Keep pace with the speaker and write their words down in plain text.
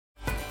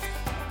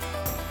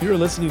You are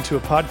listening to a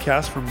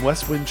podcast from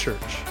Westwind Church.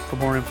 For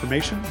more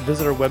information,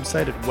 visit our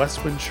website at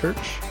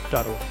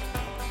westwindchurch.org.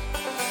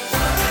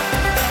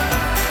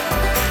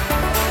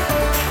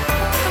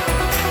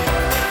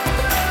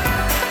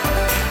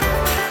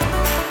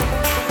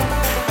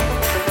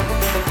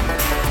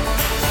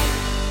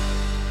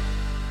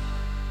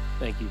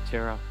 Thank you,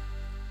 Tara.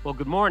 Well,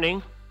 good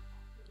morning.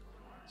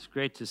 It's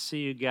great to see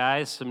you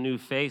guys, some new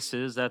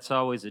faces. That's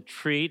always a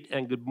treat.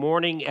 And good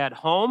morning at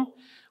home.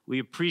 We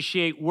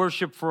appreciate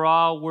Worship for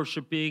All,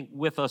 worshiping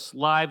with us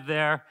live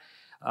there,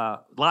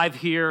 live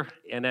here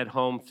and at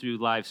home through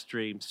live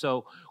stream.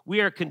 So we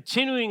are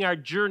continuing our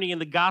journey in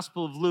the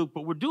Gospel of Luke,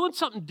 but we're doing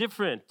something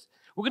different.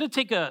 We're going to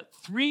take a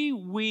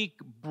 3-week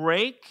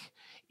break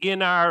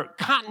in our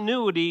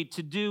continuity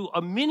to do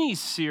a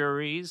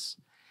mini-series,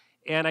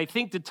 and I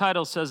think the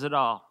title says it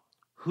all.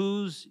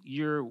 Who's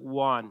Your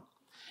One?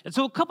 And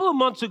so a couple of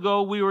months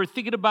ago, we were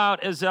thinking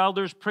about, as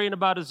elders, praying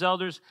about as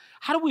elders,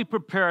 how do we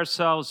prepare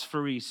ourselves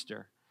for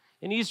Easter?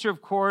 And Easter,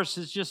 of course,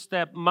 is just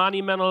that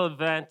monumental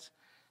event,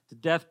 the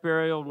death,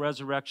 burial, and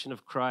resurrection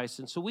of Christ.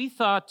 And so we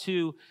thought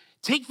to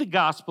take the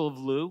Gospel of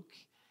Luke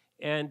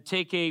and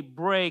take a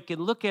break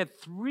and look at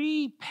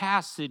 3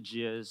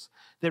 passages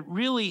that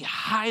really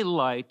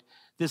highlight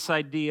this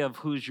idea of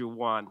who's your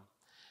one.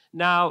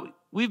 Now,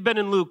 we've been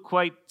in Luke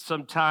quite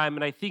some time,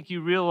 and I think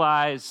you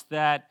realize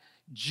that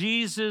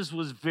Jesus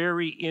was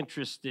very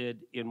interested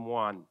in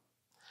one.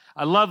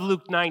 I love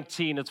Luke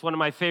 19. It's one of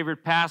my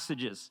favorite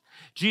passages.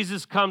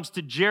 Jesus comes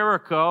to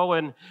Jericho,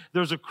 and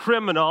there's a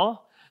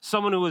criminal,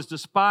 someone who was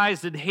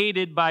despised and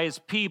hated by his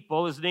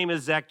people. His name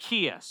is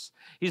Zacchaeus.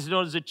 He's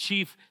known as a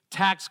chief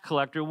tax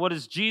collector. What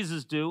does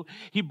Jesus do?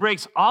 He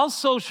breaks all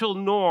social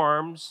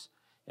norms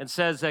and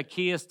says,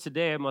 Zacchaeus,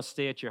 today I must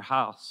stay at your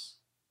house.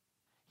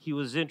 He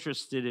was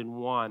interested in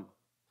one.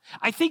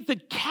 I think the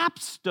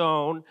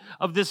capstone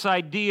of this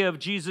idea of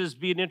Jesus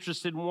being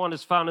interested in one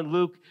is found in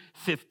Luke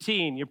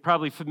 15. You're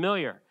probably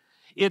familiar.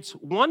 It's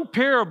one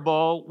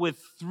parable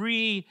with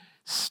 3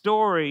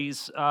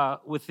 stories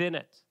within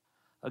it.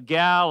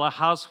 A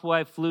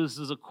housewife,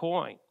 loses a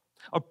coin.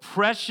 A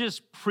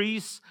precious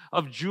piece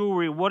of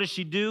jewelry. What does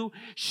she do?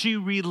 She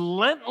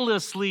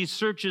relentlessly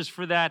searches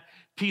for that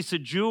piece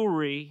of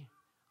jewelry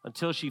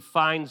until she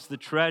finds the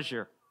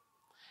treasure.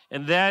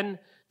 And then,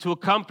 to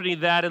accompany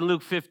that in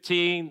Luke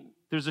 15,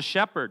 there's a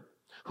shepherd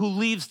who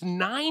leaves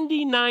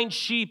 99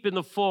 sheep in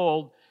the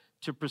fold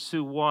to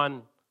pursue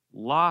one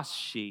lost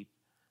sheep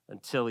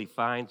until he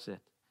finds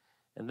it.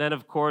 And then,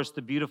 of course,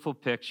 the beautiful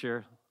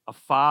picture, a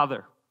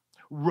father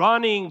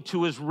running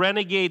to his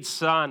renegade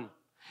son,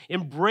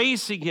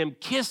 embracing him,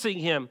 kissing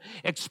him,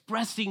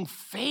 expressing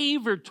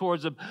favor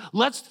towards him.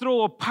 Let's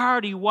throw a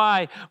party.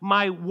 Why?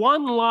 My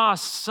one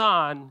lost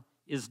son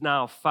is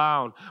now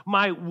found.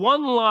 My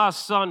one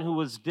lost son who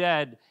was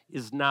dead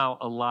is now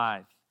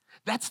alive.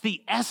 That's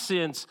the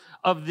essence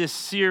of this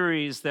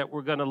series that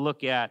we're going to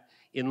look at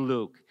in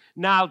Luke.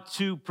 Now,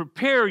 to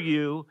prepare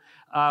you,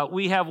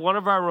 we have one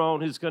of our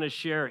own who's going to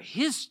share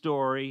his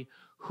story,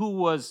 who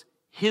was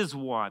his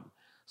one.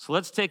 So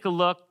let's take a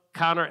look.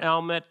 Connor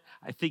Elmet,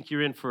 I think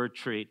you're in for a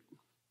treat.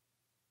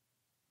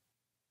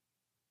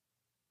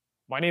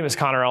 My name is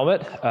Connor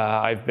Elmet.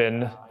 I've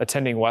been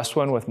attending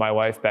Westwind with my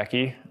wife,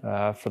 Becky,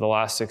 for the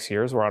last 6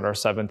 years. We're on our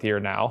 7th year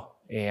now,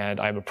 and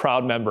I'm a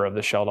proud member of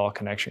the Sheldall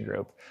Connection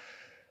Group.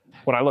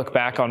 When I look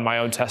back on my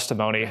own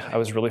testimony, I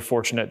was really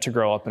fortunate to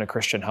grow up in a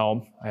Christian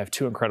home. I have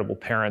 2 incredible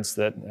parents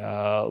that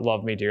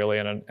love me dearly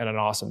and an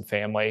awesome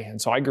family.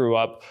 And so I grew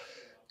up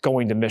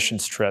going to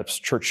missions trips,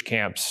 church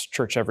camps,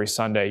 church every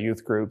Sunday,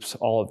 youth groups,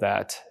 all of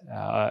that.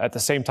 At the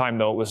same time,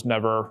 though, it was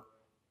never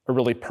a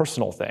really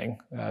personal thing.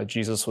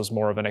 Jesus was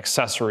more of an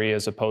accessory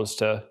as opposed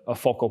to a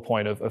focal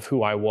point of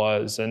who I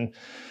was. And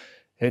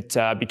it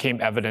became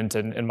evident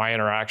in my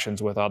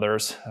interactions with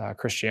others.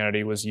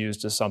 Christianity was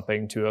used as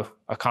something to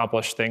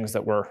accomplish things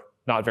that were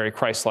not very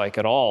Christ-like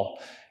at all.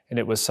 And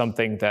it was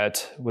something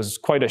that was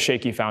quite a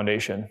shaky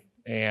foundation.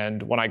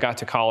 And when I got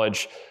to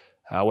college,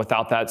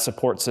 without that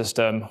support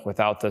system,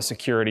 without the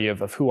security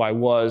of who I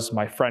was,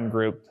 my friend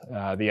group,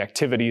 the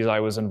activities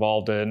I was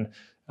involved in,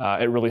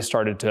 it really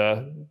started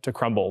to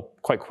crumble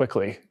quite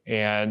quickly.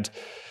 And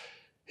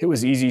it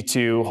was easy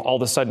to all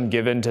of a sudden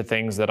give in to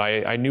things that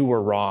I knew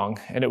were wrong.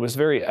 And it was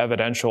very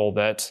evidential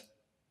that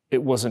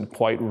it wasn't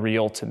quite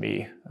real to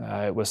me.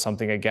 It was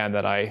something, again,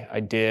 that I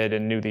did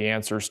and knew the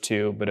answers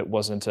to, but it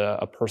wasn't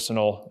a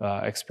personal,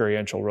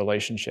 experiential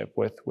relationship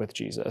with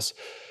Jesus.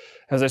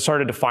 As I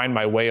started to find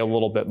my way a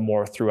little bit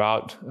more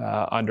throughout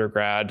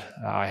undergrad,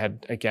 I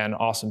had, again,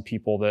 awesome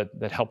people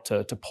that helped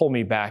to pull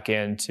me back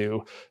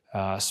into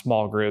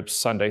small groups,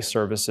 Sunday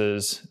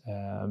services,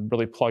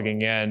 really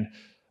plugging in.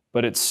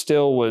 But it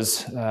still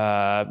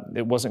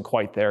it wasn't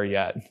quite there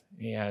yet.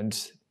 And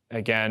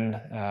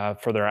again,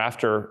 further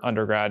after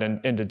undergrad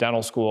and into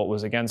dental school, it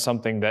was again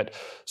something that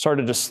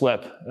started to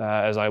slip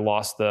as I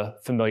lost the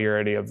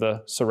familiarity of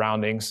the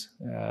surroundings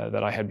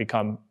that I had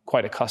become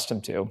quite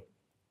accustomed to.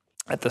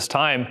 At this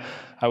time,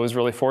 I was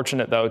really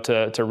fortunate, though,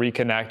 to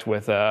reconnect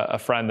with a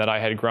friend that I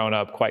had grown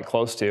up quite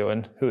close to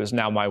and who is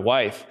now my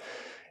wife.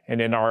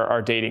 And in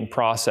our dating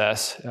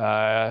process,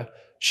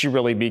 she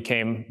really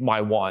became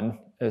my one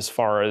as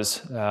far as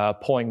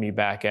pulling me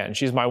back in.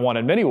 She's my one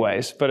in many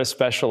ways, but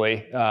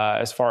especially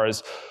as far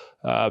as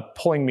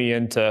pulling me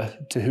into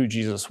who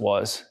Jesus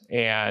was.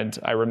 And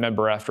I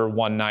remember after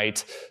one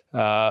night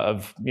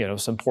of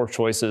some poor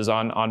choices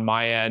on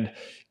my end,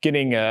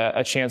 getting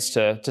a chance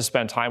to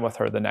spend time with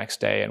her the next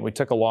day. And we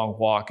took a long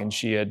walk, and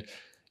she had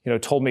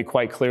told me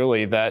quite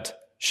clearly that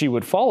she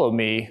would follow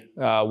me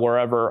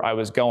wherever I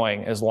was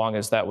going as long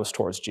as that was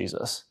towards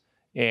Jesus.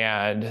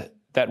 And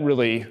that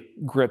really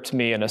gripped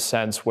me in a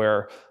sense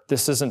where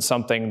this isn't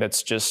something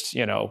that's just,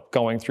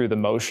 going through the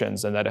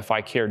motions, and that if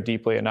I cared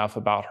deeply enough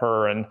about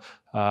her and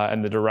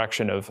the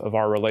direction of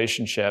our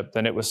relationship,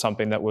 then it was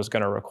something that was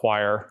going to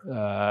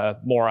require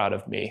more out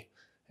of me.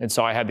 And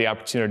so I had the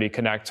opportunity to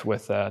connect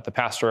with the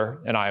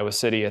pastor in Iowa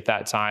City at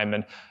that time.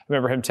 And I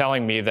remember him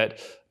telling me that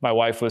my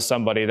wife was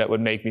somebody that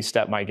would make me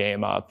step my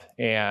game up.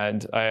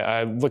 And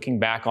I looking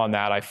back on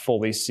that, I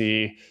fully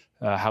see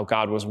how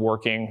God was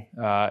working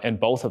in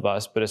both of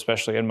us, but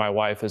especially in my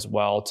wife as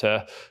well,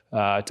 to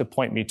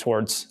point me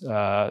towards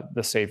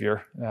the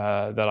Savior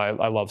that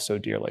I love so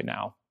dearly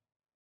now.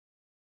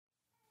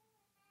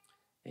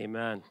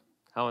 Amen.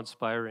 How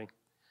inspiring.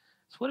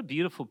 So what a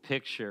beautiful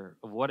picture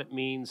of what it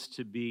means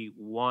to be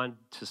one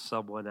to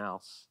someone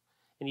else.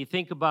 And you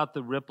think about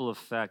the ripple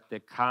effect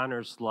that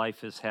Connor's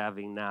life is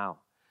having now.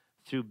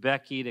 Through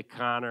Becky to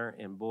Connor,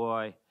 and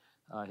boy,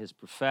 his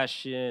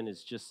profession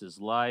is just his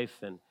life.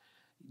 And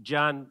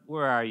John,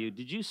 where are you?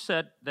 Did you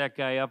set that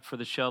guy up for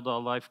the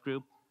Sheldon Life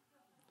Group?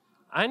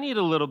 I need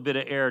a little bit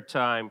of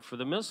airtime for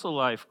the Missile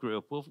Life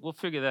Group. We'll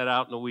figure that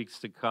out in the weeks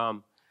to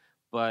come.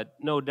 But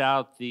no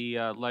doubt the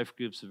Life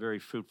Group's a very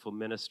fruitful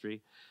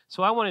ministry.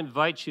 So I want to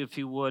invite you, if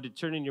you would, to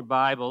turn in your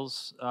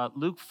Bibles,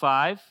 Luke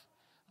 5,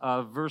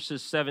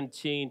 verses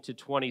 17 to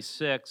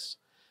 26.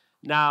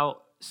 Now,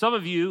 some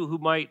of you who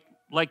might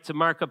like to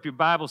mark up your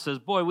Bible says,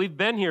 boy, we've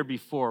been here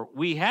before.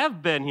 We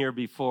have been here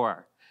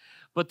before.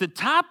 But the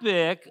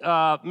topic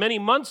many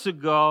months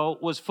ago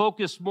was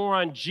focused more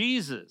on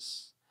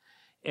Jesus.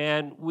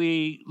 And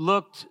we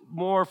looked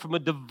more from a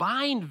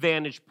divine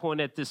vantage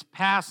point at this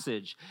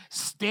passage,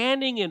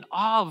 standing in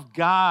awe of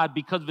God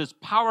because of his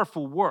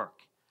powerful work.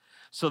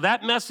 So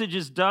that message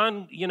is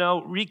done,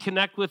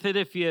 reconnect with it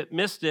if you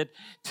missed it.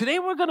 Today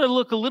we're going to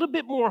look a little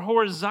bit more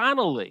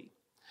horizontally.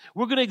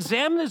 We're going to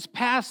examine this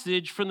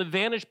passage from the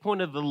vantage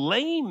point of the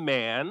lame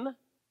man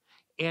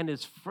and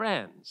his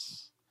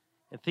friends.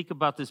 And think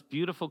about this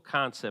beautiful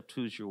concept,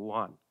 who's your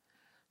one.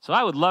 So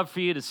I would love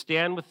for you to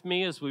stand with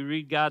me as we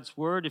read God's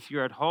word. If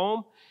you're at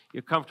home,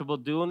 you're comfortable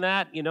doing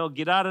that,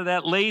 get out of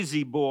that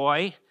lazy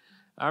boy.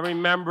 I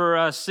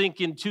remember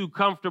sinking too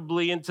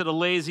comfortably into the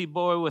lazy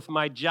boy with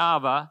my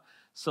Java.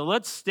 So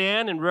let's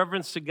stand in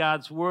reverence to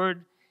God's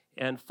word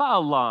and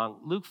follow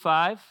along. Luke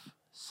 5,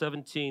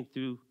 17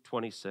 through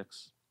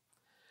 26.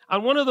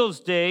 On one of those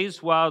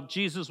days, while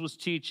Jesus was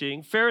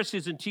teaching,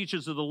 Pharisees and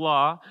teachers of the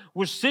law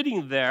were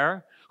sitting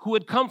there, who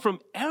had come from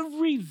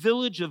every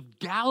village of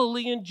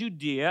Galilee and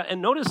Judea,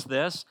 and notice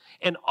this,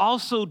 and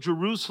also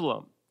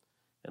Jerusalem.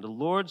 And the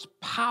Lord's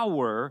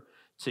power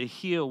to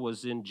heal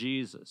was in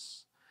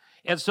Jesus.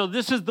 And so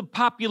this is the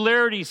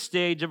popularity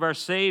stage of our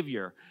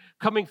Savior,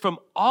 coming from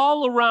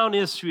all around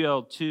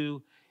Israel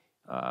to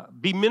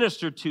be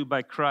ministered to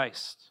by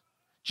Christ.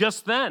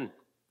 Just then,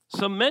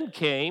 some men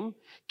came,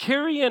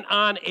 carrying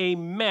on a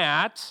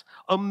mat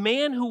a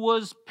man who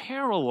was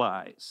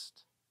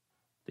paralyzed.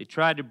 They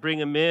tried to bring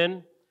him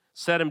in,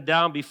 set him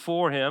down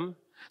before him.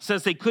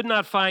 Since they could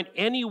not find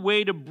any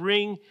way to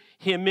bring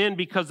him in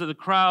because of the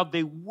crowd,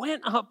 they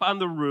went up on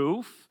the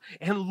roof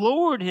and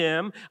lowered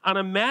him on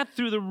a mat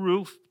through the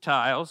roof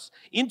tiles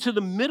into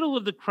the middle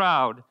of the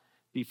crowd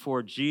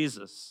before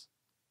Jesus.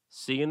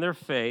 Seeing their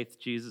faith,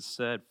 Jesus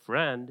said,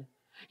 "Friend,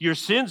 your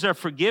sins are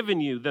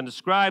forgiven you." Then the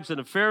scribes and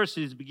the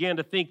Pharisees began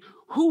to think,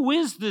 "Who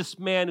is this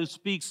man who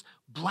speaks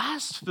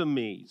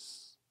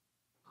blasphemies?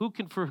 Who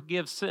can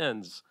forgive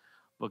sins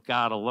but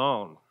God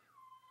alone?"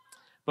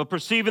 But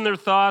perceiving their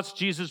thoughts,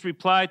 Jesus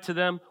replied to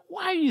them,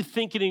 "Why are you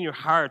thinking in your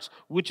hearts,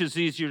 which is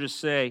easier to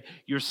say,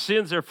 'Your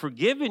sins are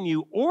forgiven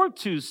you,' or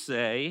to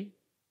say,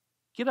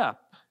 'Get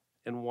up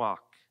and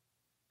walk'?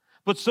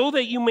 But so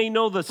that you may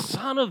know the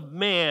Son of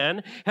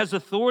Man has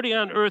authority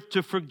on earth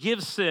to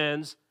forgive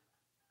sins,"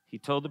 he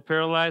told the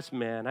paralyzed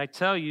man, "I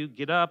tell you,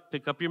 get up,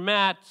 pick up your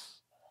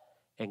mats,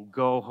 and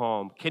go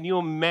home." Can you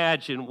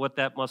imagine what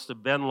that must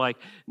have been like,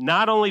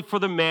 not only for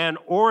the man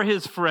or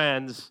his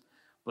friends,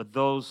 but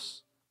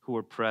those who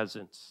were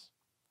present?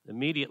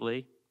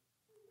 Immediately,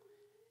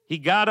 he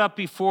got up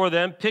before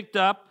them, picked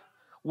up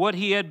what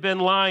he had been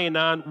lying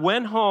on,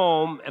 went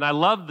home, and I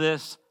love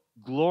this,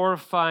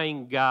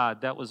 glorifying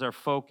God. That was our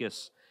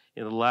focus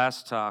in the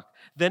last talk.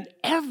 Then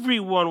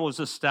everyone was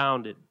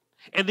astounded,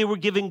 and they were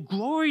giving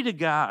glory to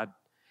God,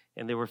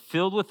 and they were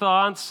filled with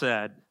awe and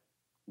said,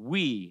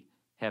 "We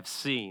have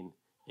seen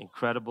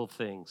incredible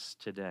things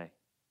today."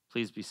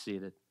 Please be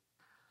seated.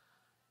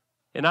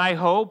 And I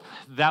hope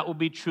that will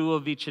be true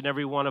of each and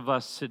every one of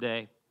us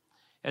today.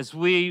 As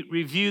we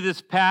review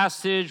this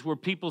passage where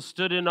people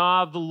stood in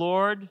awe of the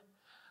Lord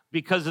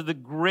because of the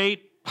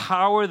great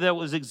power that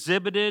was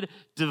exhibited,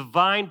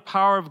 divine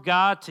power of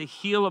God to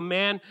heal a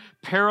man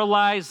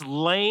paralyzed,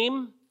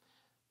 lame,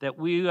 that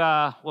we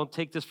won't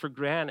take this for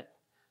granted,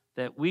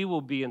 that we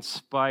will be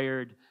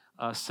inspired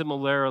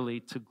similarly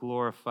to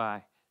glorify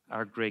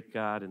our great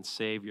God and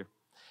Savior.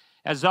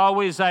 As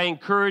always, I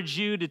encourage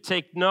you to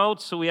take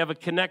notes. So we have a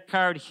Connect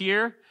card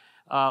here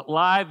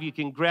live. You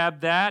can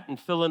grab that and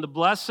fill in the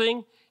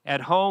blessing.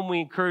 At home, we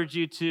encourage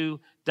you to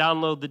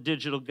download the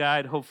digital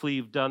guide. Hopefully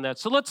you've done that.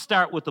 So let's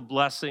start with the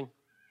blessing.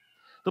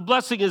 The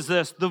blessing is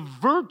this: the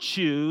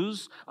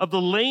virtues of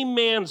the lame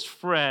man's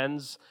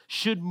friends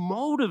should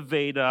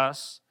motivate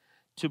us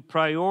to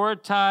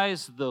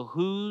prioritize the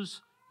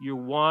Who's Your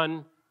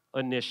One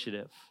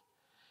initiative.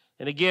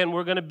 And again,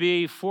 we're going to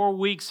be 4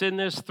 weeks in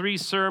this, 3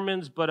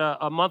 sermons, but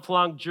a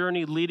month-long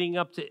journey leading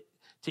up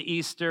to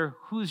Easter.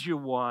 Who's your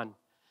one?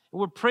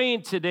 And we're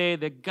praying today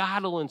that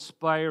God will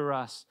inspire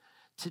us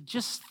to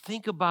just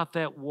think about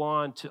that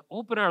one, to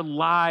open our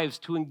lives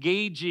to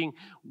engaging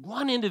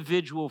one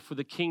individual for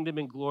the kingdom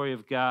and glory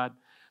of God.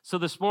 So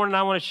this morning,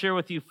 I want to share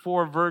with you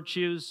 4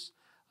 virtues.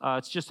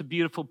 It's just a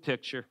beautiful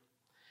picture.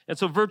 And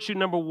so virtue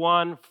number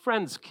 1,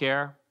 friends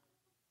care.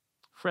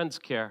 Friends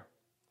care.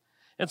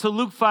 And so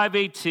Luke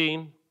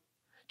 5:18,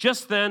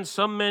 just then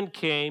some men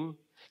came,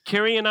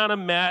 carrying on a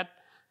mat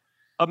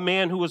a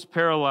man who was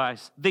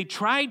paralyzed. They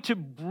tried to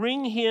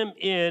bring him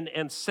in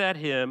and set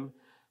him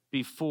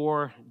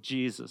before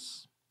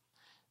Jesus.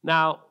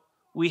 Now,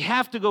 we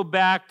have to go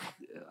back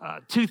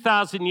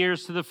 2,000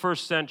 years to the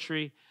first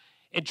century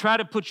and try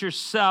to put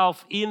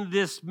yourself in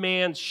this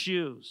man's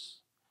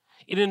shoes.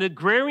 In an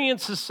agrarian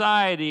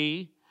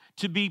society,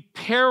 to be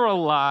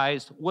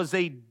paralyzed was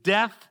a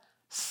death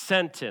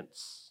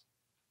sentence.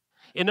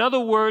 In other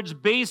words,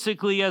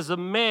 basically, as a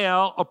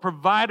male, a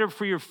provider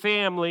for your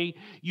family,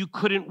 you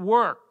couldn't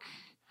work.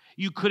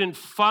 You couldn't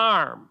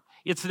farm.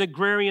 It's an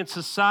agrarian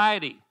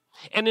society.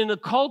 And in a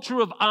culture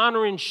of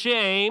honor and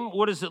shame,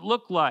 what does it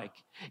look like?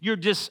 You're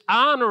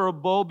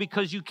dishonorable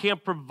because you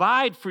can't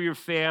provide for your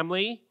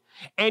family,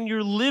 and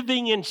you're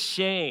living in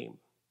shame.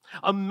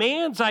 A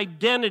man's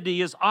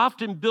identity is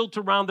often built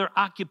around their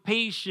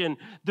occupation,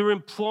 their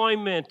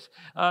employment,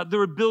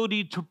 their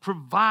ability to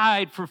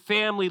provide for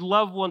family,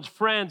 loved ones,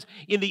 friends.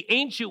 In the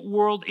ancient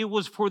world, it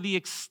was for the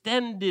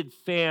extended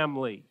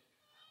family,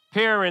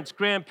 parents,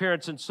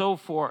 grandparents, and so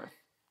forth.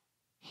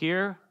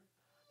 Here,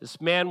 this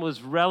man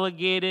was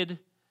relegated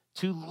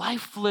to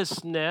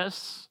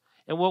lifelessness,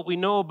 and what we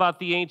know about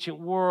the ancient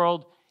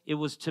world, it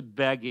was to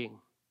begging.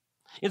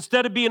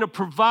 Instead of being a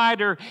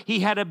provider,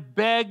 he had to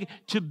beg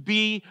to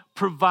be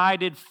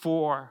provided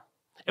for.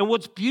 And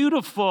what's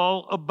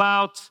beautiful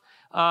about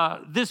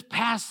this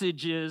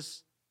passage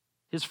is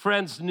his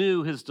friends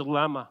knew his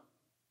dilemma.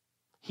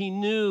 They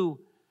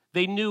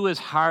knew his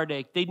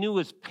heartache, they knew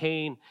his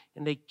pain,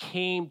 and they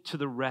came to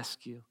the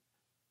rescue.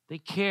 They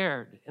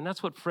cared, and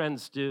that's what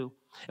friends do.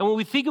 And when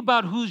we think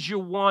about who's your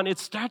one, it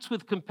starts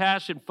with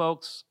compassion,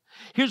 folks.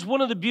 Here's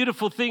one of the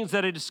beautiful things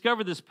that I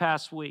discovered this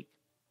past week.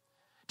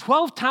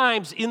 12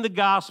 times in the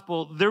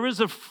gospel, there is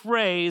a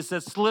phrase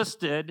that's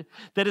listed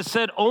that is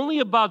said only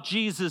about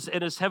Jesus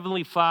and his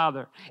heavenly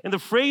Father. And the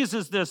phrase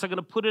is this, I'm going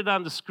to put it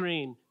on the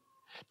screen: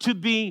 to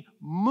be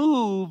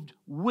moved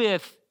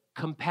with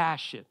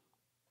compassion.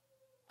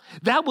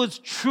 That was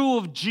true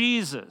of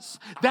Jesus.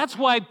 That's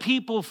why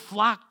people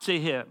flocked to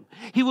him.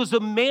 He was a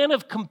man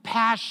of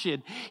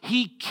compassion.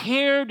 He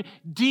cared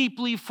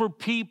deeply for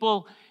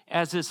people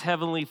as his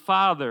heavenly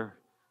Father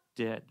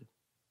did.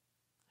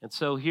 And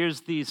so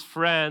here's these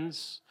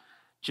friends,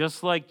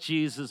 just like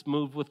Jesus,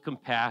 moved with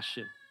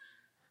compassion.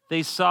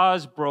 They saw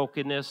his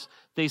brokenness,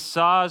 they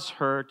saw his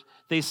hurt,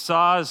 they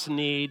saw his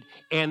need,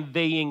 and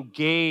they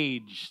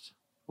engaged.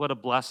 What a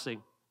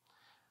blessing.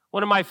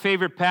 One of my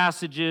favorite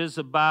passages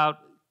about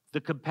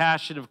the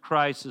compassion of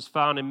Christ is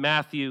found in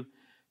Matthew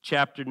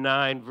chapter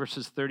 9,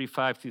 verses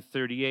 35 through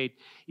 38.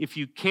 If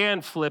you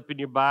can flip in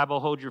your Bible,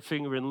 hold your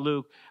finger in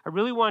Luke. I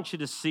really want you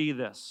to see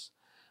this.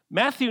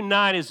 Matthew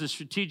 9 is a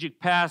strategic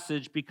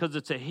passage because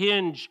it's a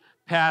hinge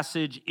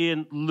passage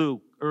in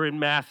Luke or in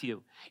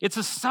Matthew. It's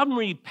a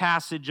summary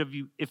passage,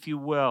 if you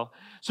will.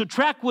 So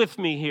track with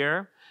me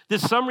here.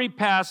 This summary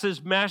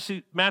passage,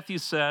 Matthew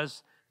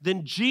says,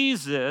 then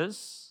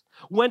Jesus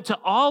went to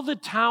all the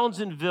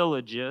towns and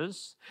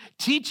villages,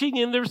 teaching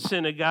in their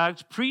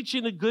synagogues,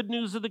 preaching the good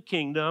news of the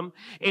kingdom,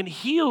 and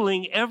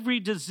healing every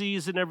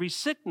disease and every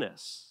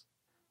sickness.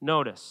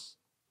 Notice,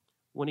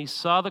 when he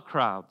saw the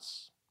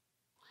crowds,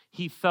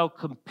 he felt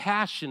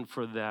compassion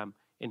for them.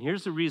 And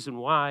here's the reason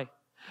why.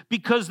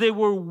 Because they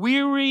were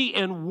weary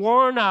and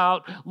worn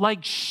out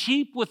like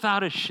sheep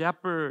without a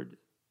shepherd.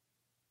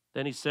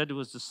 Then he said to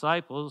his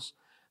disciples,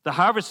 the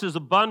harvest is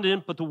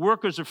abundant, but the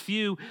workers are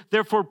few.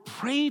 Therefore,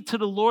 pray to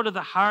the Lord of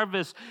the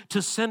harvest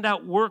to send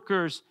out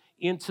workers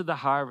into the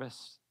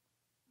harvest.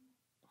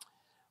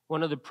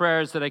 One of the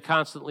prayers that I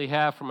constantly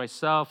have for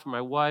myself, for my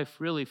wife,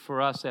 really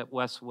for us at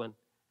Westwind,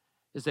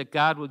 is that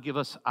God would give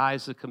us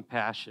eyes of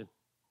compassion.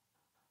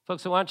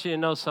 Folks, I want you to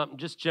know something.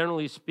 Just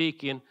generally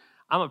speaking,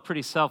 I'm a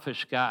pretty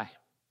selfish guy.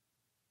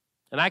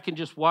 And I can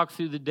just walk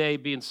through the day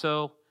being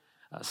so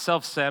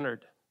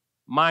self-centered.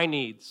 My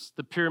needs,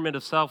 the pyramid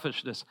of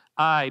selfishness.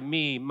 I,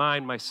 me,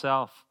 mine,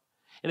 myself.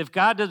 And if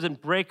God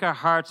doesn't break our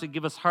hearts and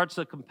give us hearts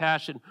of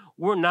compassion,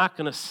 we're not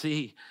going to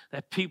see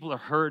that people are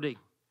hurting,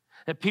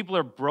 that people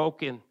are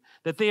broken,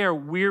 that they are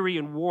weary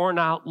and worn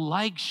out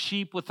like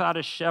sheep without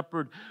a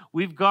shepherd.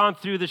 We've gone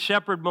through the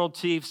shepherd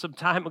motif some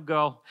time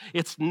ago.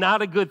 It's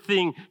not a good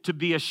thing to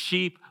be a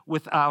sheep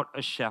without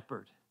a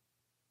shepherd.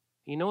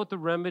 You know what the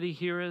remedy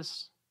here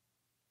is?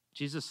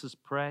 Jesus says,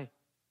 pray.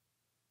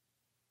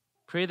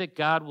 Pray that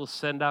God will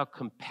send out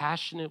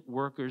compassionate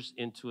workers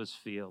into his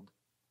field.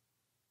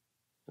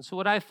 And so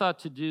what I thought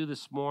to do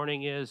this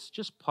morning is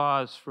just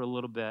pause for a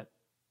little bit.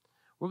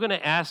 We're going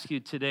to ask you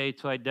today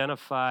to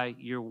identify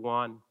your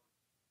one.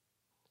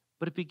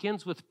 But it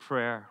begins with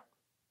prayer.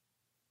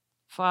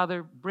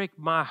 Father, break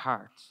my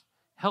heart.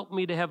 Help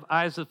me to have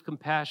eyes of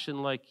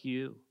compassion like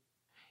you.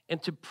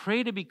 And to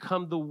pray to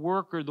become the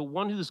worker, the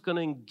one who's going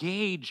to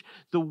engage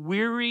the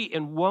weary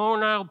and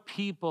worn out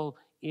people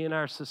in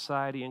our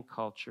society and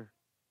culture.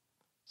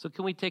 So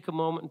can we take a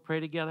moment and pray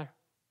together?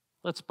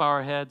 Let's bow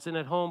our heads. And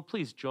at home,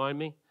 please join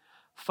me.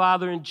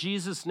 Father, in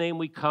Jesus' name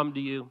we come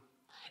to you.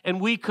 And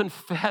we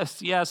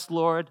confess, yes,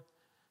 Lord,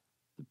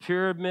 the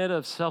pyramid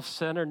of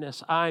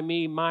self-centeredness, I,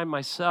 me, mine,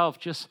 myself,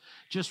 just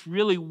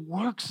really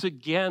works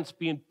against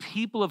being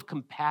people of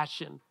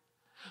compassion.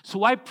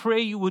 So I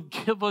pray you would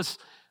give us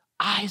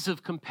eyes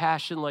of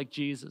compassion like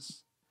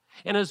Jesus.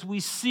 And as we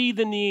see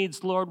the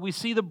needs, Lord, we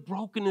see the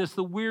brokenness,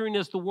 the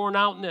weariness, the worn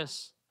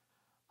outness,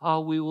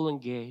 we will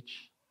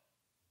engage.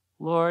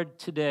 Lord,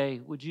 today,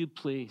 would you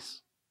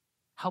please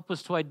help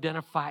us to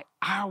identify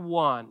our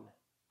one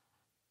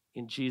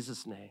in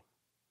Jesus' name.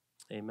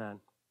 Amen.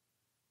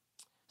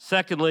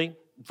 Secondly,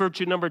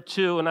 virtue number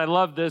 2, and I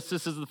love this.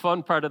 This is the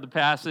fun part of the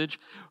passage.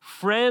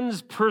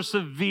 Friends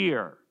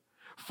persevere.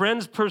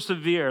 Friends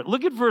persevere.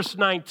 Look at verse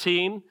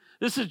 19.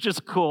 This is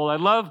just cool. I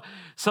love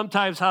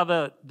sometimes how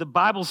the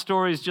Bible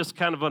stories just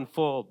kind of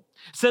unfold.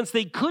 Since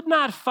they could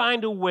not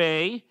find a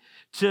way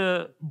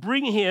to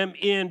bring him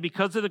in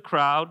because of the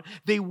crowd,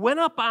 they went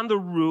up on the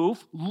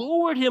roof,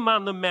 lowered him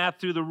on the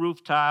mat through the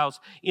roof tiles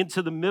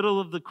into the middle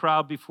of the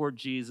crowd before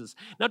Jesus.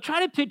 Now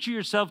try to picture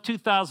yourself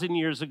 2,000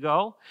 years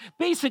ago.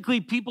 Basically,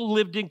 people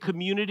lived in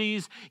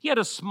communities. You had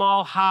a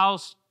small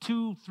house,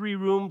 2-3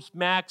 rooms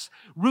max.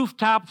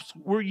 Rooftops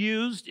were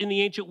used in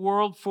the ancient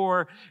world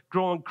for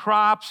growing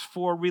crops,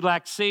 for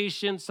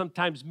relaxation,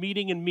 sometimes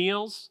meeting and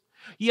meals.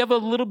 You have a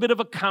little bit of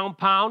a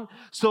compound,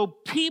 so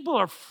people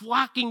are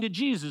flocking to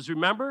Jesus,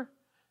 remember?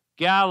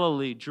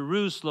 Galilee,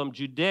 Jerusalem,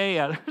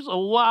 Judea, there's a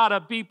lot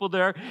of people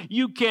there.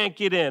 You can't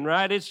get in,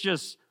 right? It's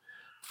just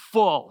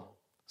full.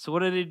 So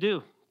what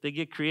do? They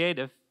get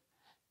creative.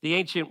 The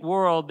ancient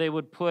world, they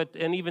would put,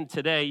 and even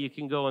today you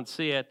can go and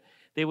see it,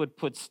 they would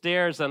put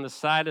stairs on the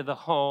side of the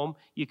home.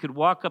 You could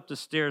walk up the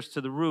stairs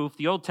to the roof.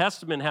 The Old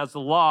Testament has the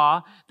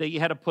law that you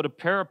had to put a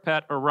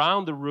parapet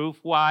around the roof.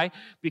 Why?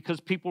 Because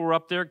people were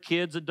up there,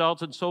 kids,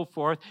 adults, and so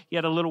forth. You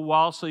had a little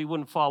wall so you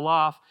wouldn't fall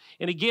off.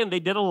 And again, they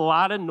did a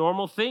lot of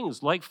normal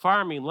things like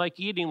farming, like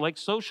eating, like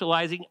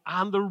socializing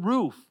on the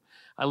roof.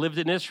 I lived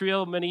in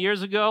Israel many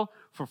years ago.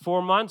 For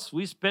 4 months,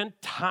 we spent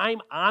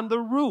time on the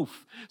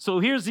roof. So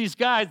here's these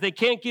guys. They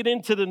can't get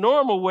into the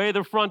normal way,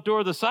 the front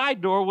door, the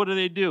side door. What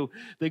do?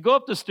 They go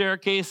up the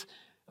staircase,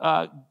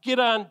 get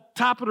on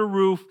top of the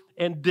roof,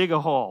 and dig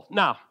a hole.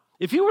 Now,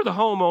 if you were the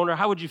homeowner,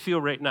 how would you feel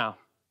right now?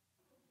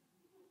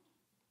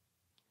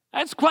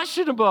 That's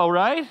questionable,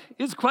 right?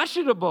 It's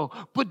questionable.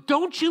 But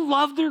don't you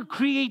love their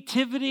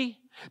creativity?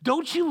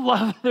 Don't you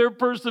love their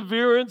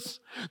perseverance?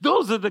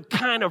 Those are the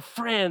kind of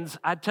friends,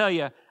 I tell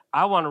you,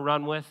 I want to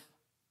run with.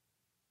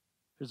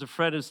 There's a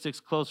friend who sticks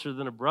closer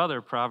than a brother,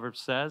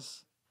 Proverbs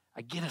says.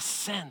 I get a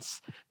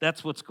sense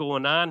that's what's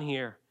going on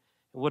here.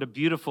 And what a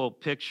beautiful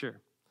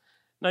picture.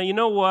 Now, you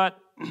know what?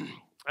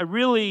 I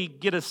really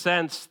get a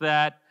sense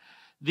that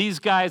these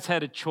guys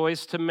had a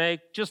choice to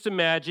make. Just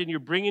imagine you're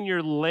bringing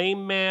your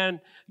lame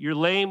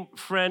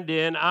friend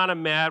in on a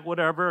mat,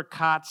 whatever, a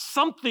cot,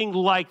 something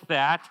like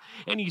that,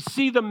 and you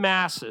see the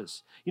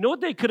masses. You know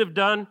what they could have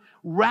done?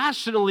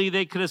 Rationally,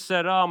 they could have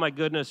said, oh my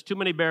goodness, too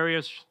many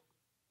barriers.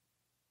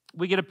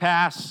 We get a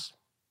pass.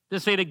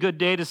 This ain't a good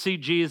day to see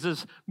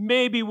Jesus.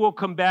 Maybe we'll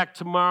come back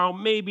tomorrow,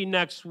 maybe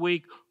next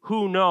week.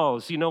 Who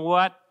knows? You know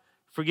what?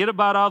 Forget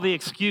about all the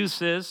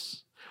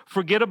excuses.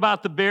 Forget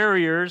about the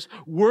barriers.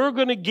 We're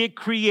going to get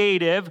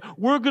creative.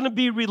 We're going to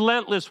be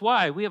relentless.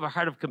 Why? We have a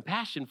heart of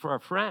compassion for our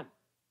friend.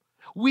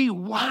 We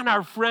want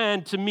our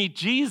friend to meet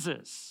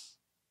Jesus.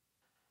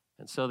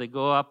 And so they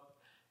go up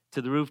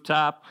to the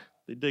rooftop.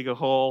 They dig a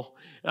hole.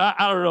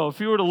 I don't know. If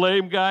you were the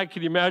lame guy,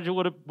 can you imagine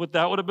what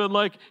that would have been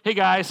like? Hey,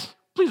 guys,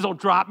 please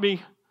don't drop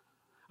me.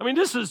 I mean,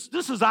 this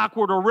is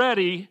awkward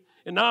already,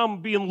 and now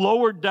I'm being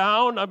lowered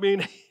down. I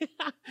mean,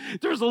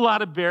 there's a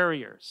lot of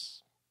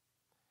barriers.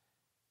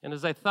 And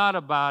as I thought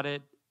about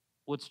it,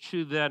 what's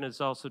true then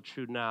is also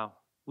true now.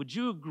 Would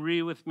you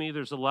agree with me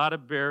there's a lot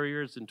of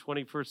barriers in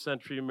 21st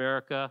century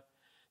America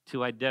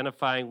to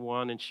identifying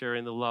one and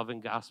sharing the love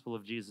and gospel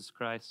of Jesus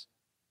Christ.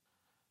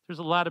 There's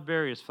a lot of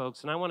barriers,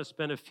 folks, and I want to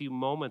spend a few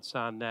moments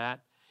on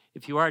that.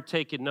 If you are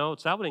taking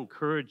notes, I would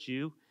encourage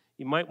you.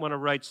 You might want to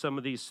write some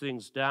of these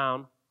things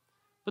down.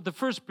 But the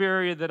first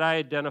barrier that I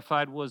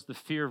identified was the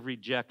fear of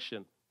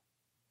rejection.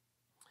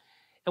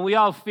 And we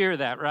all fear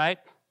that, right?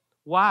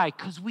 Why?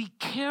 Because we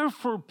care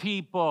for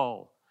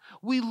people.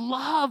 We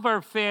love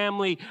our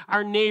family,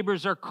 our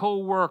neighbors, our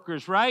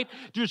co-workers, right?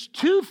 There's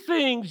two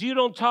things you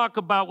don't talk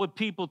about with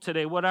people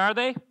today. What are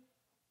they?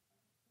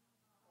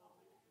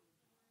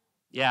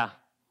 Yeah.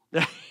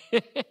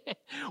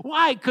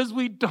 Why? Because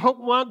we don't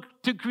want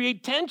to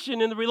create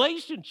tension in the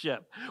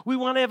relationship. We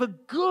want to have a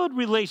good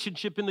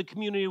relationship in the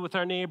community with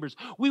our neighbors.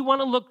 We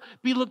want to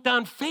be looked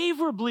on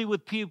favorably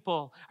with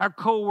people, our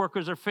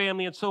co-workers, our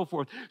family, and so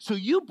forth. So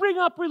you bring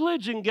up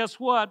religion, guess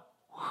what?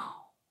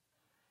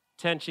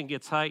 Tension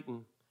gets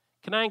heightened.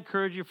 Can I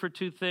encourage you for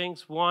two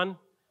things? One,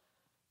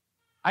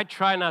 I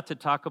try not to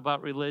talk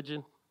about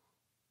religion.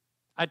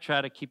 I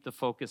try to keep the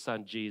focus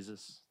on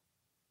Jesus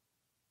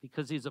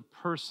because he's a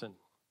person.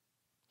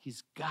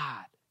 He's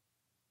God.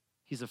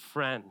 He's a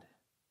friend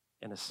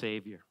and a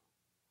Savior.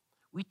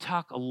 We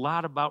talk a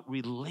lot about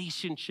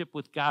relationship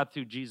with God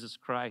through Jesus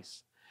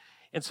Christ.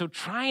 And so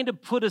trying to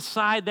put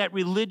aside that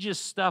religious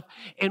stuff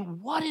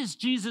and what has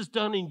Jesus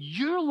done in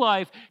your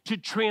life to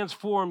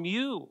transform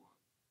you?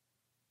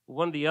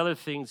 One of the other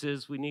things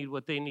is we need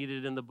what they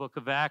needed in the book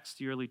of Acts,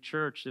 the early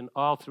church, and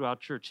all throughout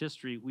church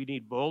history. We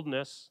need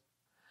boldness.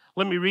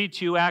 Let me read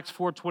to you Acts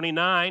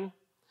 4:29.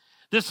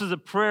 This is a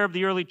prayer of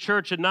the early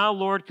church. And now,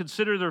 Lord,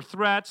 consider their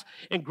threats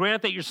and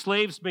grant that your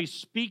slaves may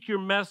speak your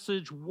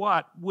message,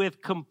 what?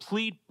 With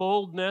complete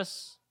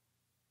boldness.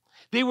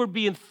 They were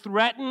being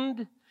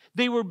threatened.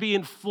 They were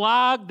being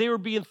flogged. They were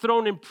being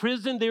thrown in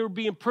prison. They were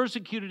being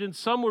persecuted, and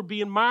some were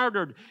being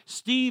martyred.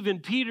 Stephen,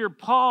 Peter,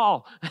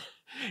 Paul.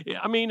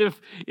 I mean,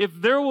 if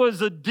there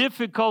was a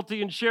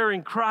difficulty in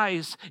sharing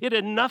Christ, it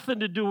had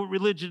nothing to do with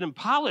religion and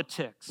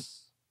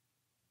politics.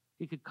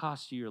 It could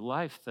cost you your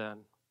life then.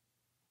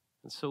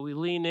 And so we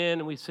lean in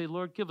and we say,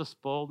 Lord, give us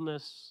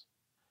boldness.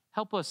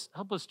 Help us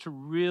to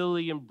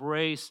really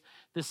embrace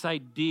this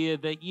idea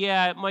that,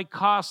 yeah, it might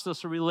cost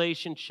us a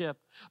relationship,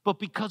 but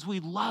because we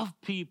love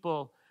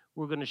people,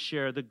 we're going to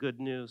share the good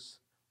news.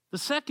 The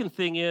second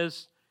thing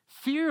is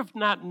fear of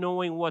not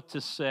knowing what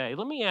to say.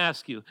 Let me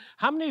ask you,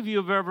 how many of you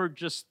have ever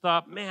just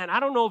thought, man, I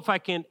don't know if I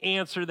can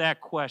answer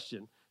that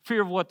question?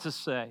 Fear of what to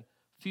say.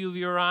 A few of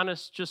you are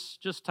honest,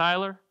 just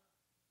Tyler?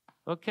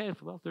 Okay,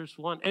 well, there's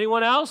one.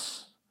 Anyone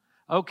else?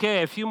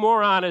 Okay, a few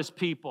more honest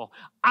people.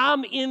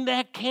 I'm in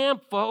that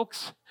camp,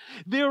 folks.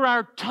 There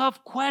are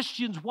tough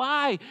questions.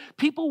 Why?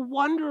 People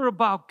wonder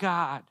about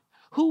God.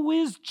 Who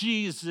is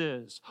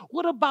Jesus?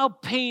 What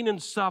about pain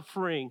and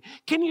suffering?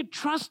 Can you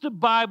trust a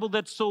Bible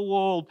that's so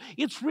old?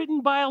 It's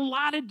written by a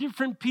lot of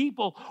different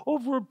people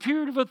over a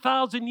period of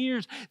 1,000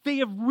 years. They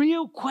have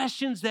real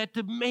questions that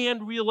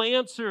demand real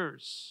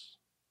answers.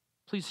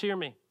 Please hear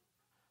me.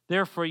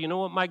 Therefore, you know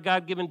what my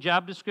God-given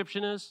job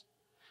description is?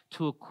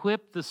 To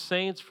equip the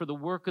saints for the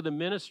work of the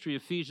ministry,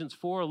 Ephesians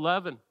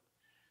 4:11.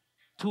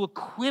 To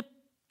equip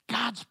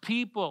God's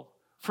people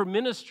for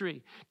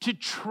ministry, to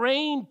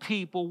train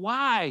people.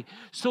 Why?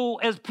 So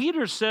as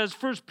Peter says,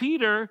 1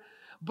 Peter,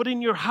 but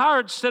in your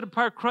hearts set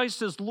apart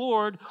Christ as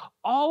Lord,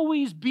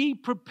 always be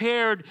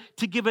prepared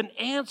to give an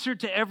answer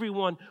to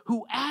everyone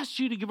who asks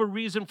you to give a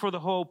reason for the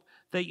hope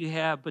that you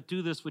have, but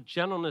do this with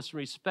gentleness and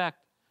respect.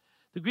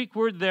 The Greek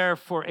word there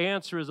for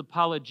answer is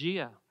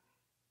apologia.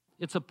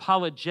 It's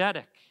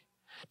apologetic.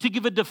 To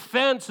give a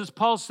defense, as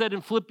Paul said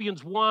in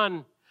Philippians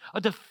 1, a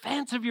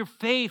defense of your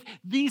faith.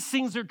 These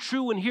things are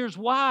true, and here's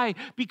why.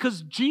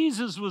 Because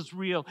Jesus was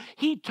real.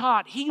 He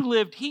taught, he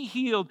lived, he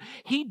healed,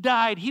 he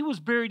died, he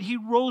was buried, he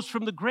rose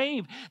from the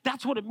grave.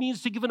 That's what it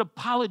means to give an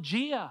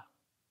apologia.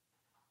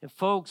 And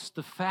folks,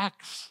 the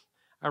facts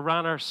are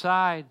on our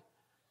side,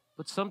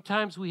 but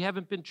sometimes we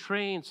haven't been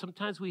trained.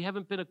 Sometimes we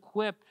haven't been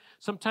equipped.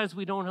 Sometimes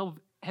we don't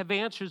have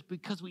answers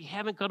because we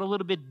haven't gone a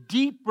little bit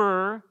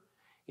deeper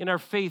in our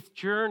faith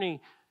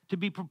journey to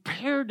be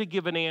prepared to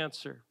give an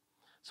answer.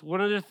 So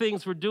one of the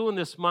things we're doing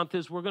this month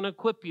is we're going to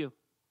equip you.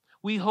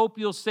 We hope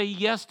you'll say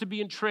yes to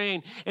being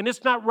trained. And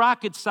it's not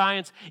rocket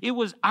science. It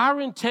was our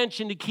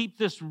intention to keep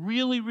this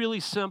really, really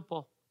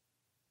simple.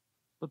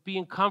 But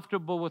being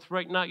comfortable with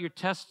writing out your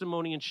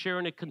testimony and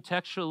sharing it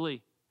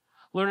contextually.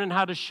 Learning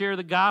how to share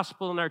the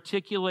gospel and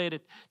articulate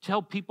it to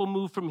help people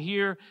move from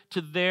here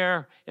to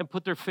there and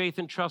put their faith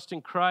and trust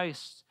in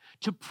Christ.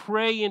 To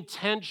pray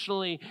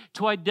intentionally,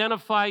 to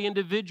identify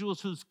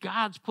individuals whose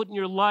God's put in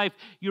your life,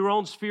 your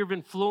own sphere of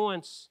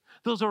influence.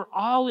 Those are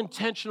all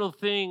intentional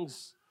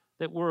things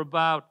that we're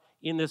about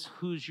in this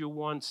Who's Your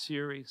One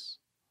series.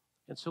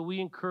 And so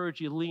we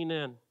encourage you, lean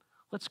in.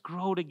 Let's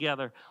grow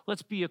together.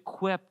 Let's be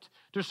equipped.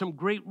 There's some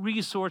great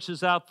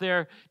resources out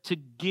there to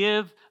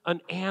give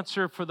an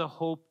answer for the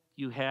hope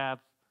you have.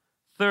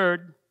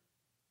 Third,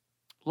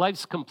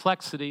 life's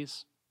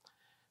complexities.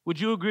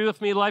 Would you agree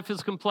with me life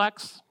is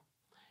complex?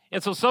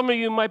 And so some of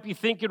you might be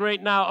thinking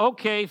right now,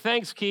 okay,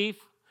 thanks, Keith.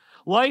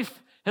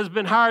 Life has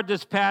been hard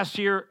this past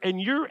year, and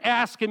you're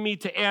asking me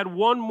to add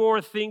one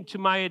more thing to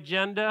my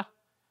agenda,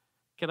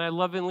 can I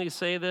lovingly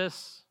say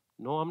this?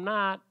 No, I'm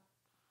not.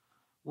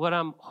 What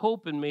I'm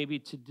hoping maybe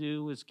to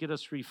do is get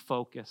us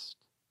refocused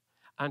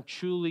on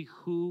truly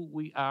who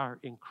we are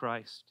in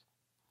Christ.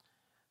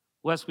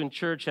 Westwind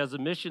Church has a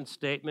mission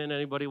statement.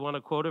 Anybody want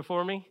to quote it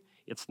for me?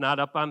 It's not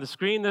up on the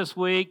screen this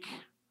week.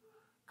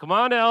 Come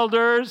on,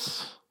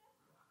 elders.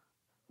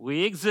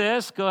 We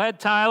exist. Go ahead,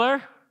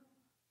 Tyler.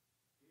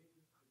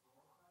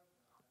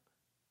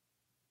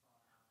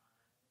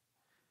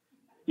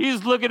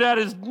 He's looking at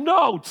his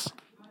notes.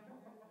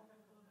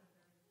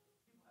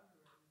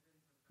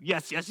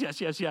 Yes.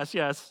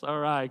 All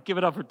right, give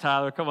it up for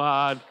Tyler. Come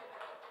on.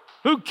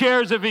 Who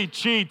cares if he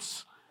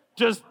cheats?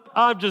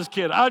 I'm just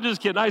kidding.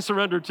 I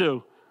surrender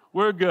too.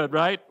 We're good,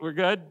 right? We're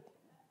good?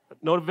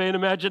 No vain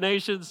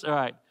imaginations? All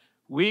right.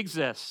 We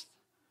exist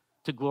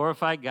to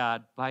glorify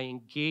God by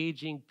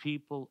engaging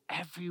people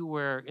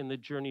everywhere in the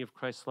journey of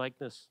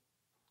Christ-likeness.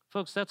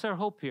 Folks, that's our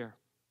hope here,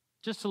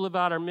 just to live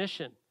out our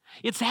mission.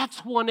 It's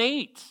Acts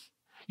 1:8.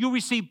 You'll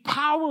receive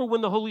power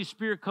when the Holy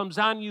Spirit comes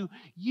on you.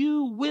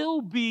 You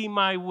will be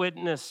my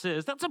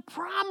witnesses. That's a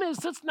promise.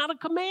 That's not a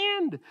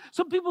command.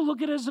 Some people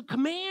look at it as a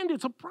command.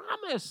 It's a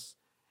promise.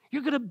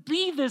 You're going to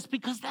be this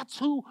because that's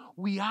who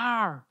we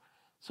are.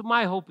 So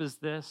my hope is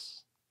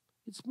this.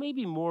 It's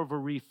maybe more of a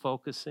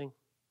refocusing,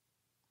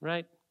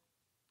 right?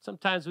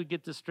 Sometimes we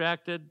get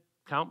distracted.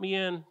 Count me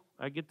in.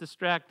 I get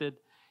distracted.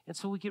 And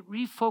so we get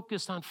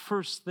refocused on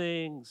first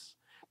things,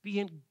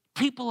 being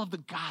people of the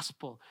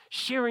gospel,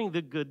 sharing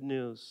the good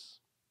news.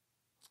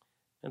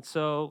 And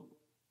so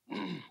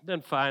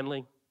then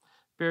finally,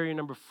 barrier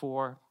number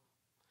 4,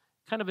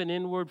 kind of an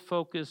inward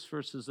focus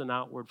versus an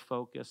outward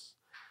focus.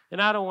 And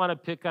I don't want to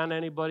pick on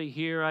anybody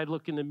here. I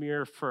look in the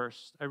mirror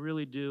first. I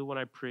really do when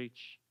I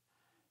preach.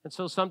 And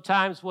so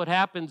sometimes what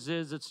happens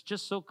is it's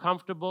just so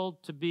comfortable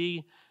to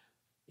be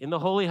in the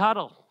holy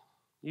huddle.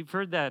 You've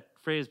heard that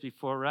phrase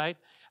before, right?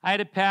 I had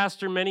a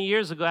pastor many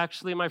years ago,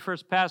 actually my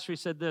first pastor, he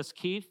said this,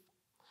 Keith,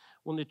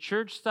 when the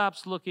church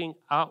stops looking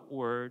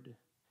outward,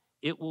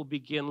 it will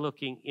begin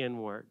looking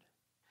inward.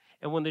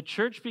 And when the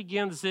church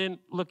begins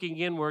looking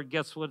inward,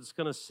 guess what it's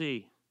going to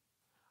see?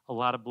 A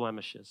lot of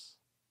blemishes.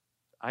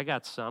 I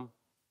got some.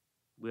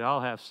 We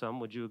all have some.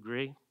 Would you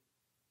agree?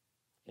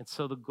 And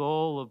so the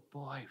goal of,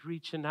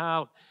 reaching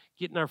out,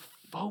 getting our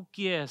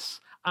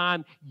focus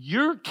on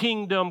your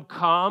kingdom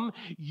come,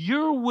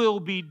 your will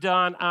be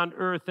done on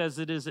earth as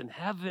it is in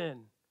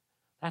heaven.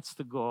 That's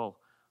the goal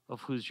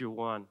of Who's Your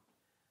One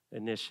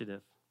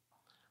initiative.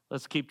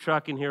 Let's keep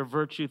trucking here.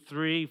 Virtue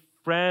 3,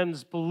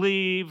 friends,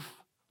 believe.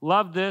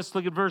 Love this.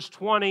 Look at verse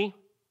 20.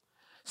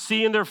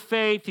 Seeing their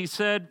faith, he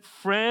said,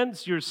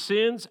 friends, your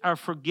sins are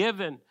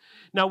forgiven.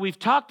 Now, we've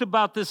talked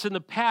about this in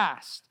the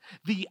past.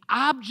 The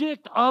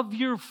object of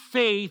your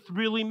faith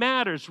really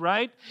matters,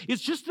 right?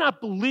 It's just not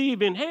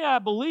believing, hey, I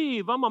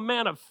believe, I'm a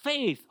man of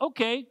faith.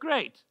 Okay,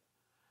 great.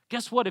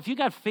 Guess what? If you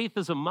got faith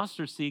as a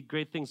mustard seed,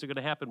 great things are going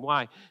to happen.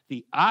 Why?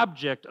 The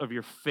object of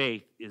your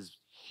faith is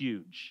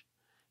huge.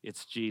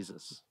 It's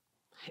Jesus.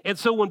 And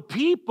so when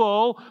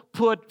people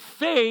put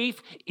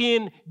faith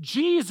in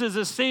Jesus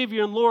as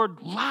Savior and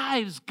Lord,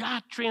 lives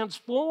got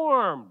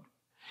transformed.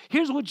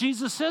 Here's what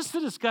Jesus says to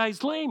this guy.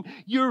 He's lame.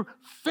 Your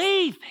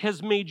faith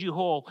has made you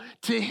whole.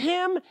 To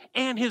him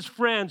and his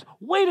friends,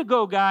 way to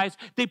go, guys.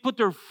 They put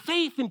their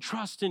faith and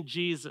trust in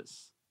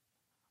Jesus.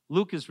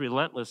 Luke is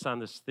relentless on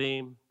this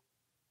theme,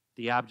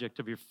 the object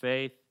of your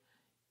faith.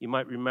 You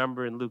might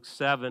remember in Luke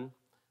 7,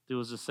 there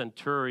was a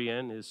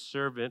centurion. His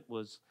servant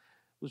was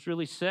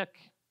really sick.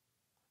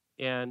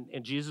 And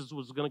Jesus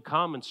was going to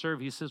come and serve.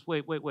 He says,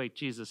 wait,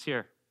 Jesus,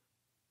 here.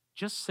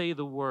 Just say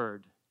the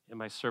word, and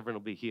my servant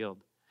will be healed.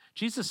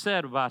 Jesus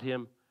said about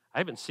him, I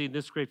haven't seen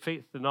this great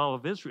faith in all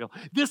of Israel.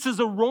 This is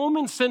a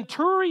Roman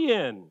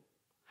centurion.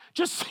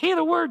 Just say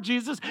the word,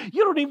 Jesus.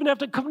 You don't even have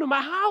to come to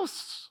my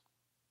house.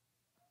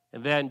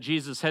 And then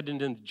Jesus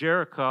headed into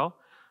Jericho.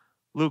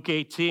 Luke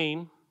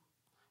 18,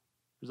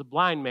 there's a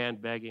blind man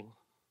begging.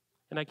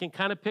 And I can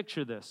kind of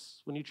picture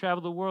this. When you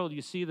travel the world,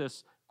 you see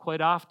this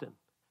quite often.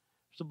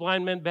 There's a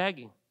blind man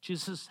begging.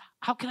 Jesus says,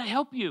 how can I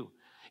help you?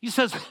 He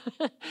says,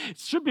 it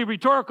should be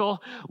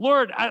rhetorical.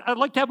 Lord, I'd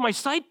like to have my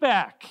sight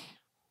back.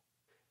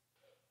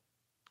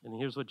 And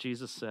here's what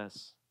Jesus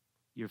says.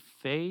 Your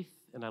faith,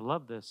 and I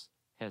love this,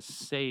 has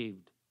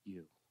saved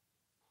you.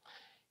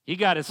 He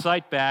got his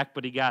sight back,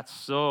 but he got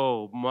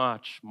so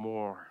much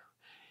more.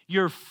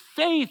 Your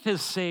faith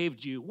has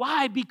saved you.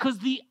 Why? Because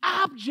the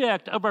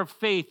object of our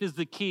faith is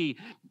the key.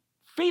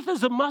 Faith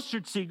as a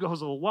mustard seed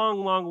goes a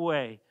long, long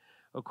way,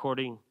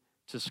 according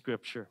to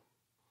Scripture.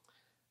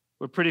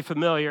 We're pretty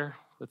familiar.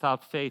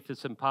 Without faith,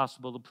 it's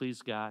impossible to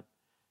please God.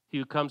 He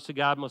who comes to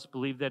God must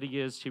believe that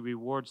he is. He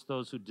rewards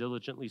those who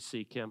diligently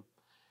seek him.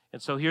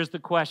 And so here's the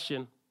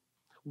question.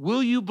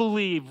 Will you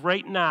believe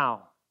right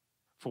now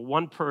for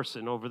one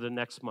person over the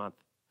next month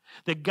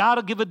that God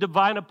will give a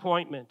divine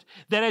appointment,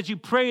 that as you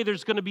pray,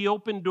 there's going to be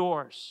open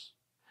doors,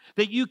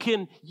 that you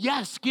can,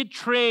 yes, get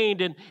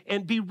trained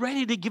and be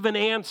ready to give an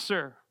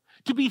answer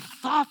to be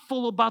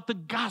thoughtful about the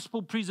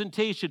gospel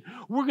presentation.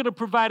 We're going to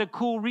provide a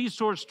cool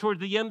resource toward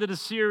the end of the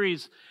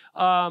series,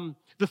 the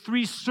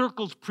 3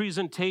 Circles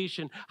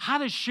presentation, how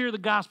to share the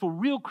gospel,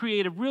 real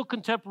creative, real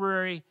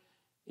contemporary,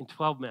 in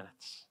 12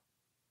 minutes.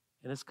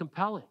 And it's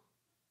compelling.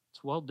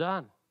 It's well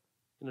done.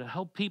 And it'll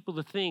help people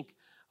to think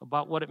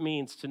about what it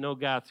means to know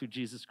God through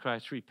Jesus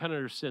Christ, to repent of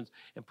their sins,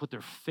 and put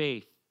their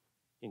faith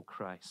in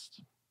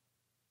Christ.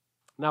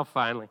 Now,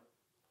 finally,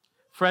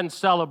 friends,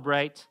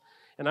 celebrate.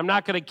 And I'm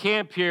not going to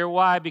camp here.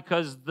 Why?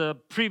 Because the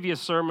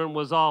previous sermon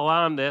was all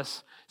on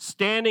this.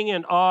 Standing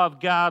in awe of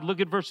God. Look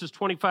at verses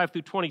 25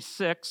 through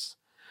 26.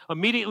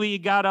 Immediately he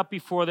got up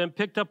before them,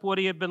 picked up what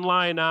he had been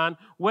lying on,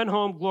 went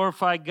home,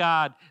 glorified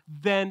God.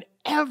 Then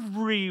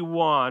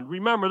everyone,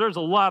 remember, there's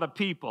a lot of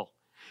people.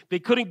 They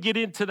couldn't get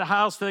into the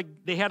house.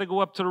 They had to go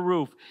up to the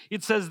roof.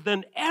 It says,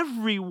 then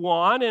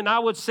everyone, and I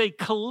would say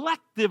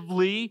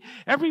collectively,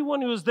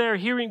 everyone who was there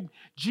hearing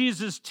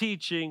Jesus'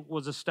 teaching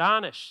was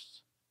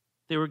astonished.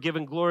 They were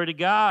giving glory to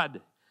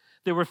God.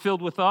 They were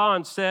filled with awe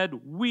and said,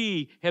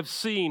 we have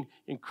seen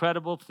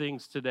incredible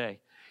things today.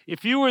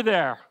 If you were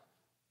there,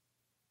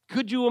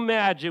 could you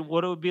imagine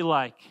what it would be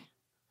like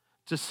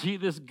to see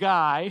this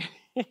guy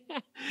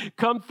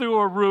come through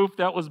a roof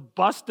that was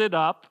busted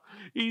up?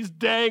 He's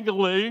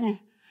dangling.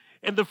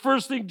 And the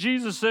first thing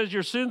Jesus says,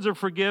 your sins are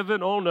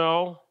forgiven. Oh,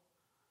 no.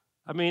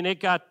 I mean, it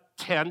got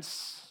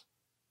tense.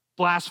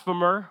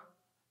 Blasphemer.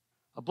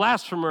 A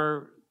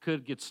blasphemer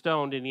could get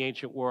stoned in the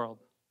ancient world.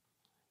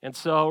 And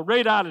so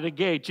right out of the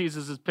gate,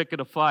 Jesus is picking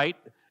a fight.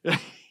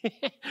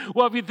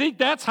 Well, if you think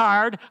that's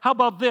hard, how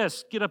about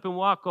this? Get up and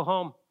walk, go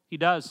home. He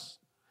does.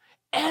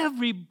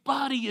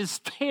 Everybody is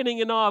standing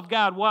in awe of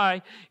God.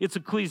 Why? It's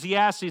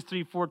Ecclesiastes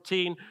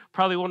 3:14,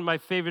 probably one of my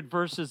favorite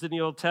verses in the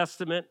Old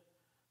Testament.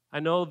 I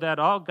know that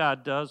all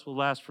God does will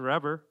last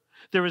forever.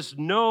 There is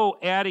no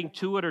adding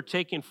to it or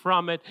taking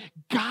from it.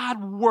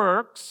 God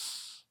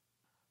works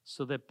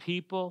so that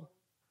people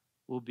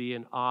will be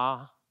in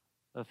awe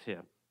of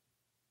him.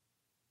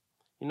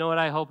 You know what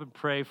I hope and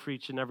pray for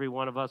each and every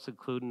one of us,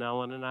 including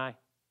Ellen and I?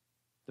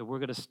 That we're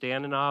going to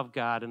stand in awe of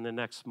God in the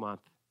next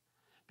month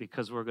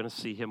because we're going to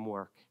see him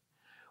work.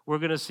 We're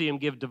going to see him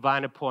give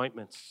divine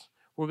appointments.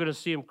 We're going to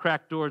see him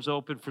crack doors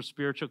open for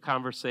spiritual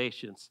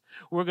conversations.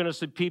 We're going to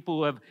see people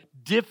who have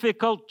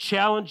difficult,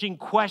 challenging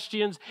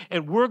questions,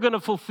 and we're going to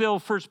fulfill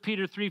 1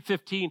 Peter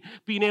 3:15,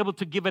 being able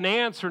to give an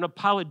answer, an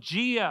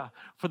apologia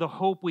for the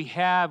hope we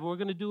have. We're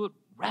going to do it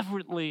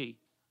reverently.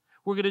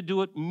 We're going to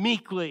do it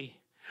meekly.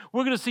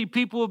 We're going to see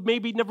people who have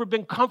maybe never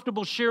been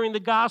comfortable sharing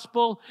the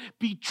gospel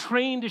be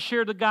trained to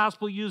share the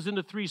gospel using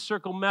the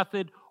 3-circle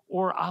method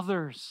or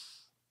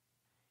others.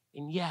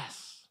 And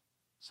yes,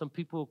 some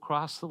people will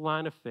cross the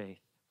line of faith,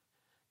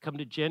 come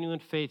to genuine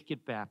faith,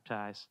 get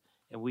baptized,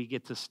 and we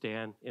get to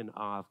stand in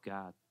awe of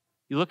God.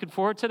 You looking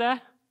forward to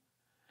that?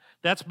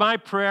 That's my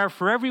prayer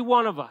for every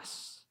one of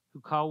us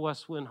who call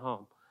Westwind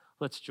home.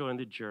 Let's join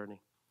the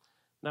journey.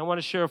 And I want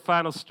to share a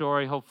final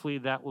story. Hopefully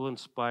that will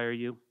inspire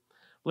you.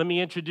 Let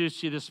me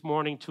introduce you this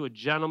morning to a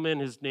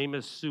gentleman. His name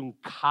is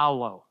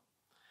Sunkalo.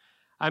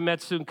 I met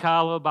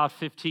Sunkalo about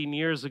 15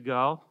 years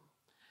ago.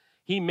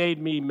 He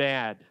made me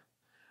mad.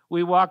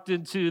 We walked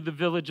into the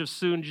village of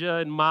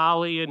Sunja in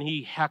Mali, and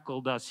he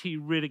heckled us. He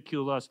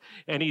ridiculed us,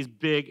 and he's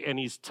big and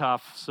he's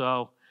tough.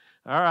 So,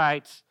 all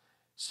right.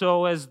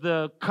 So as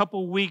the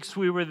couple weeks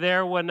we were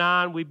there went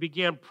on, we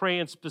began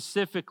praying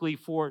specifically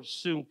for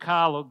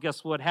Sunkalo.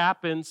 Guess what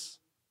happens?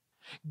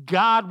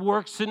 God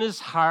works in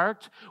his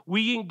heart.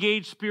 We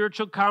engage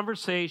spiritual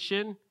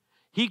conversation.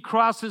 He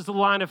crosses the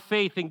line of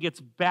faith and gets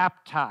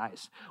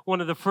baptized. One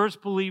of the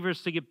first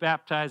believers to get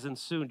baptized in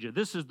Sunja.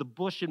 This is the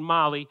bush in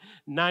Mali,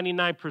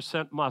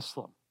 99%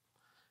 Muslim.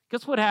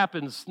 Guess what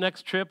happens?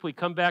 Next trip, we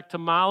come back to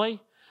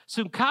Mali.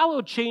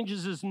 Sunkalo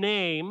changes his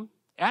name,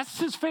 asks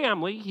his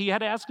family, he had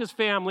to ask his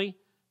family,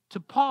 to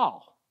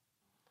Paul.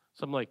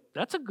 So I'm like,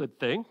 that's a good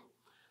thing.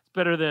 It's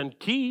better than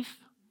Keith.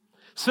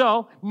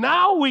 So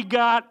now we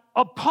got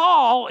a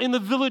Paul in the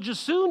village of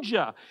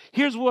Sunja.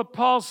 Here's what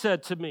Paul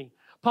said to me.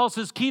 Paul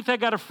says, Keith, I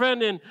got a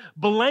friend in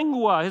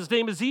Belengwa. His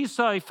name is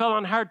Esau. He fell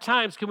on hard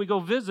times. Can we go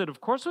visit? Of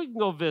course we can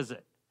go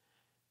visit.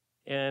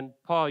 And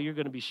Paul, you're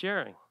going to be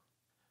sharing.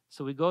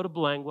 So we go to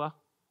Belengwa,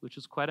 which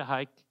is quite a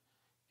hike,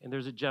 and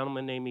there's a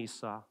gentleman named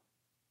Esau.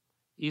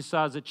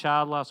 Esau, as a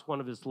child, lost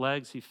one of his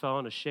legs. He fell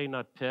in a shea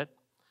nut pit,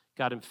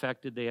 got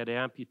infected. They had to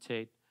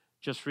amputate.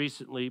 Just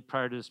recently,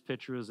 prior to this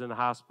picture, he was in the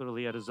hospital.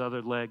 He had his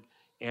other leg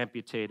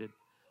amputated.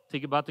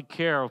 Think about the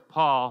care of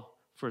Paul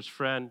for his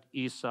friend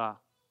Esau.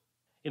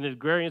 In an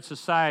agrarian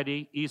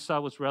society, Esau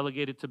was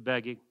relegated to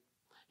begging.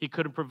 He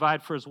couldn't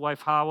provide for his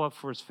wife Hawa,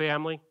 for his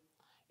family,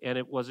 and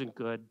it wasn't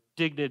good.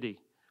 Dignity,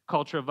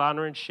 culture of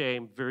honor and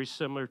shame, very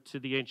similar to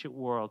the ancient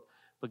world.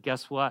 But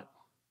guess what?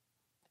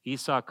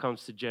 Esau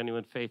comes to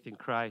genuine faith in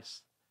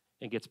Christ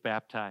and gets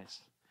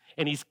baptized.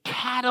 And he's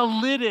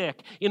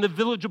catalytic in the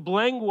village of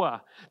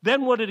Belengwa.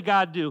 Then what did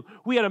God do?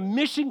 We had a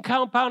mission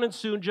compound in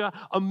Sunja,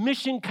 a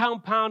mission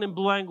compound in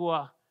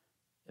Belengwa,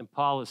 and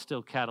Paul is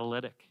still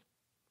catalytic.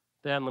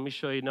 Then let me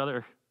show you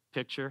another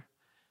picture.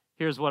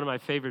 Here's one of my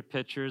favorite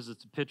pictures.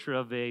 It's a picture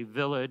of a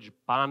village,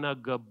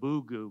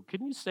 Banagabugu.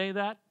 Can you say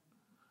that?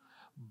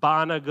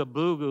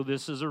 Banagabugu.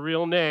 This is a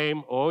real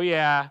name. Oh,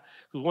 yeah.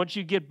 Because once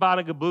you get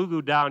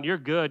Banagabugu down, you're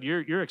good.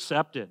 You're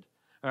accepted.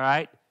 All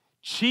right?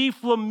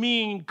 Chief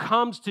Lamine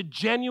comes to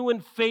genuine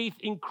faith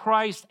in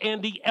Christ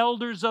and the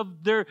elders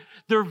of their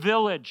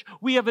village.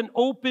 We have an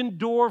open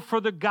door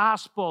for the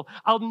gospel.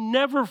 I'll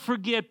never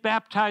forget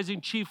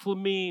baptizing Chief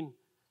Lamine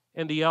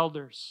and the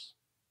elders.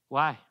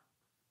 Why?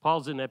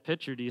 Paul's in that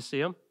picture. Do you see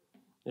him?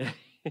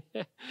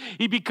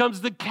 He becomes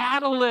the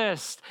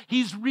catalyst.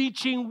 He's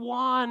reaching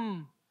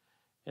one.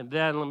 And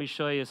then let me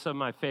show you some of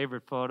my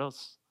favorite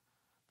photos.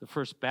 The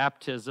first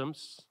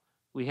baptisms.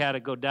 We had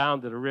to go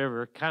down to the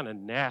river, kind of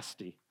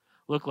nasty.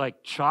 Looked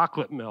like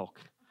chocolate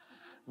milk.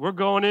 We're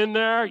going in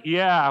there?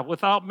 Yeah.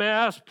 Without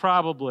mask?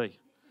 Probably.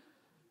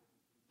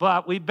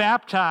 But we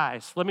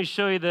baptized. Let me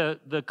show you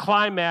the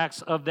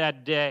climax of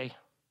that day.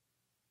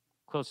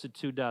 Close to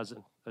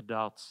 24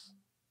 adults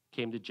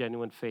came to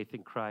genuine faith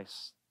in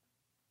Christ.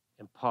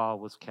 And Paul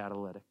was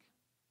catalytic.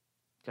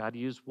 God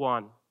used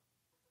one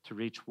to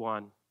reach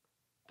one.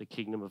 The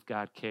kingdom of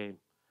God came.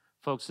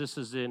 Folks, this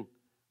is in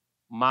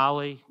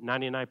Mali,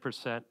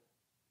 99%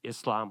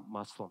 Islam,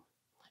 Muslim.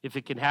 If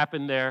it can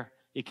happen there,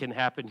 it can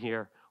happen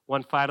here.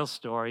 One final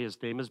story. His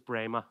name is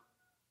Brahma,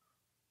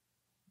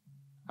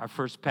 our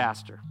first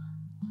pastor.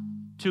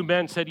 2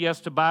 men said yes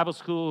to Bible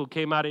school who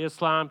came out of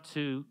Islam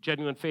to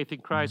genuine faith in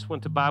Christ,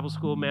 went to Bible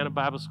school, man of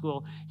Bible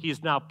school. He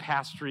is now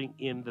pastoring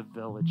in the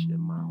village in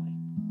Mali.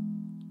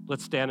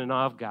 Let's stand in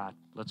awe of God.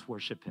 Let's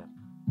worship him.